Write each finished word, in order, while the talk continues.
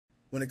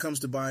When it comes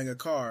to buying a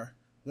car,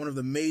 one of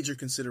the major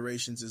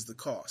considerations is the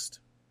cost.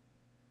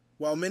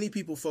 While many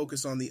people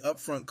focus on the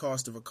upfront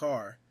cost of a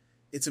car,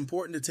 it's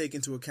important to take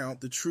into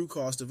account the true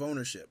cost of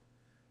ownership,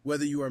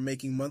 whether you are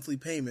making monthly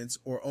payments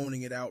or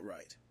owning it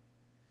outright.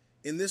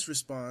 In this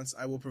response,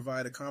 I will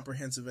provide a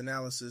comprehensive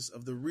analysis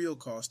of the real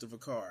cost of a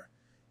car,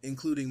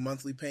 including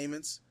monthly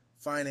payments,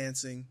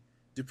 financing,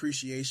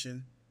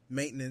 depreciation,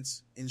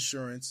 maintenance,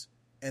 insurance,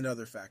 and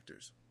other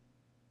factors.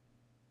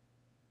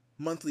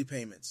 Monthly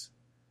payments.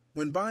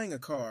 When buying a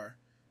car,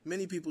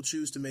 many people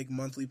choose to make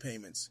monthly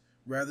payments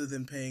rather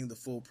than paying the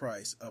full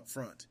price up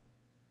front.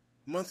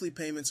 Monthly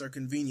payments are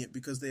convenient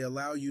because they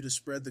allow you to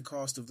spread the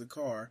cost of the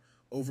car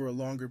over a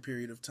longer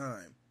period of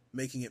time,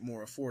 making it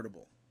more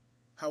affordable.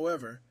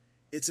 However,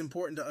 it's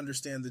important to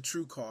understand the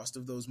true cost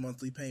of those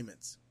monthly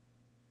payments.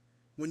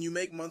 When you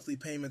make monthly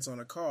payments on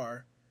a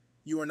car,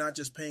 you are not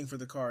just paying for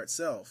the car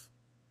itself,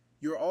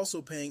 you are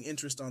also paying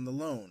interest on the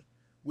loan,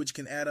 which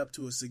can add up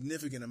to a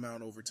significant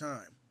amount over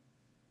time.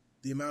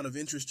 The amount of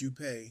interest you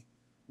pay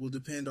will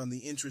depend on the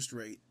interest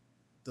rate,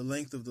 the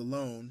length of the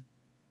loan,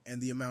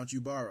 and the amount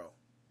you borrow.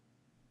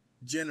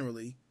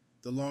 Generally,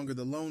 the longer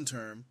the loan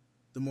term,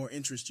 the more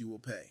interest you will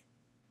pay.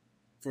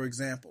 For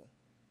example,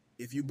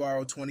 if you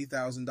borrow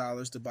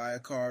 $20,000 to buy a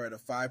car at a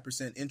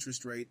 5%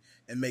 interest rate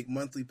and make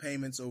monthly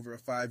payments over a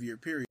 5-year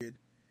period,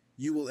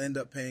 you will end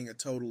up paying a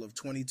total of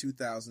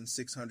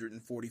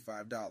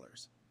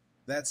 $22,645.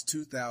 That's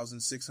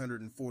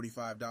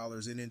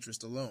 $2,645 in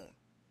interest alone.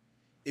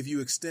 If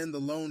you extend the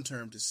loan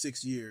term to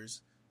 6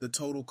 years, the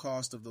total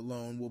cost of the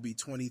loan will be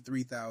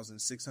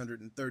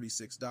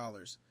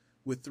 $23,636,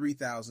 with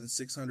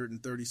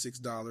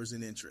 $3,636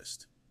 in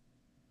interest.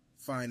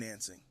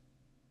 Financing.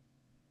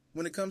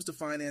 When it comes to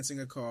financing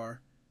a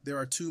car, there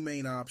are two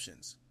main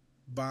options: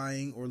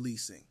 buying or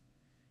leasing.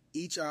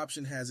 Each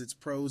option has its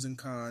pros and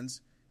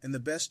cons, and the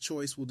best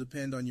choice will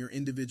depend on your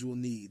individual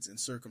needs and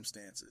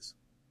circumstances.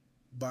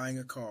 Buying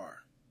a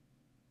car.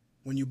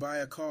 When you buy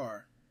a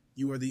car,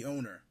 you are the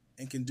owner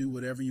and can do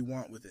whatever you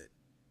want with it.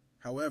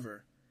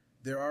 However,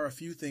 there are a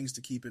few things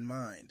to keep in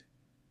mind.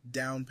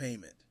 Down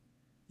payment.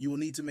 You will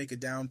need to make a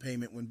down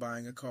payment when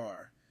buying a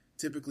car,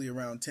 typically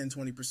around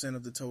 10-20%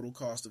 of the total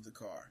cost of the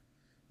car.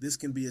 This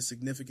can be a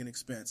significant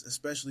expense,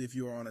 especially if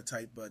you are on a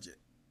tight budget.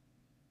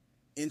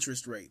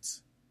 Interest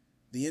rates.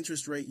 The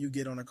interest rate you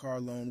get on a car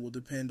loan will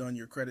depend on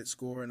your credit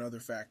score and other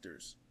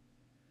factors.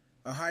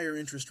 A higher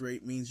interest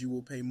rate means you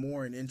will pay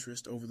more in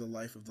interest over the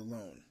life of the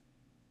loan.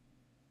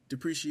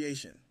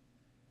 Depreciation.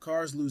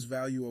 Cars lose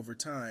value over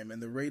time,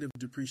 and the rate of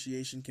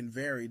depreciation can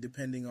vary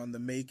depending on the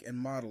make and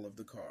model of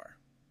the car.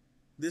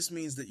 This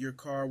means that your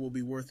car will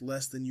be worth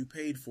less than you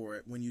paid for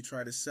it when you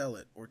try to sell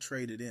it or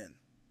trade it in.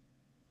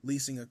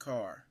 Leasing a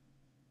car.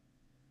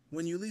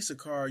 When you lease a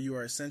car, you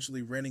are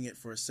essentially renting it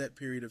for a set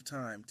period of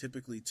time,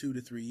 typically 2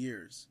 to 3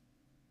 years.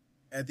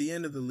 At the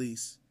end of the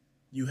lease,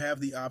 you have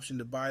the option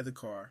to buy the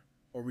car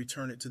or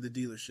return it to the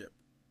dealership.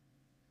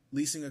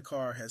 Leasing a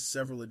car has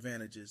several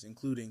advantages,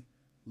 including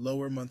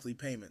lower monthly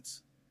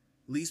payments.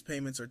 Lease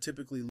payments are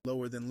typically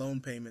lower than loan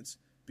payments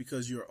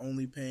because you are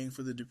only paying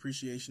for the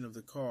depreciation of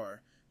the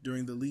car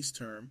during the lease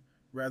term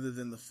rather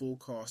than the full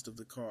cost of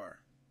the car.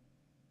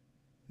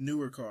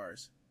 Newer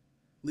cars.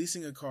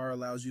 Leasing a car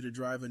allows you to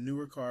drive a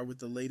newer car with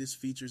the latest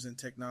features and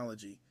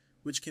technology,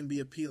 which can be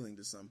appealing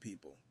to some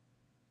people.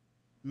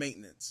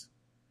 Maintenance.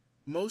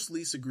 Most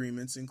lease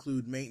agreements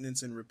include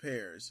maintenance and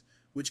repairs,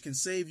 which can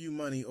save you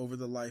money over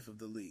the life of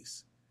the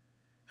lease.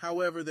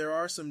 However, there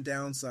are some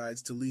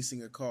downsides to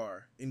leasing a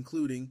car,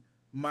 including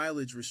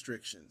mileage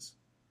restrictions.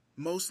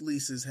 Most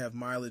leases have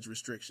mileage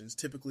restrictions,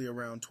 typically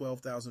around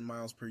 12,000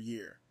 miles per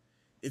year.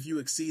 If you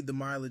exceed the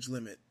mileage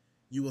limit,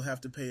 you will have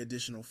to pay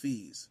additional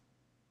fees.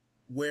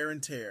 Wear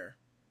and tear.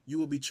 You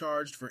will be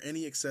charged for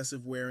any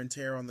excessive wear and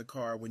tear on the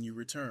car when you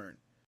return.